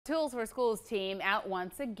Tools for Schools team out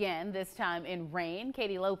once again, this time in rain.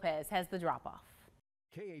 Katie Lopez has the drop-off.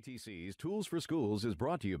 KATC's Tools for Schools is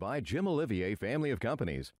brought to you by Jim Olivier Family of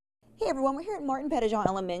Companies. Hey everyone, we're here at Petit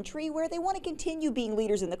Elementary where they want to continue being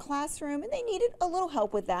leaders in the classroom and they needed a little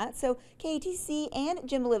help with that. So KATC and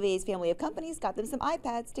Jim Olivier's Family of Companies got them some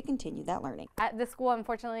iPads to continue that learning. At this school,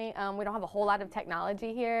 unfortunately, we don't have a whole lot of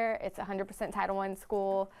technology here. It's a 100% Title I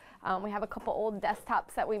school. We have a couple old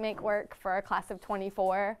desktops that we make work for a class of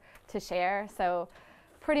 24 to share. So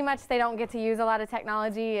pretty much they don't get to use a lot of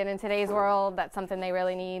technology, and in today's world, that's something they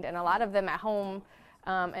really need. And a lot of them at home,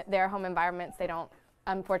 at their home environments, they don't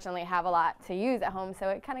unfortunately have a lot to use at home, so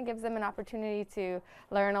it kind of gives them an opportunity to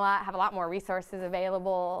learn a lot, have a lot more resources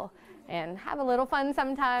available, and have a little fun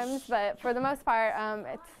sometimes, but for the most part,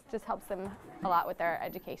 it just helps them a lot with their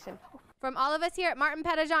education. From all of us here at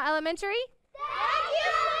Petit Elementary, thank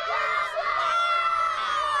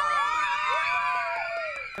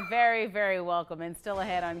you! Very, very welcome, and still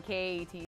ahead on KATC.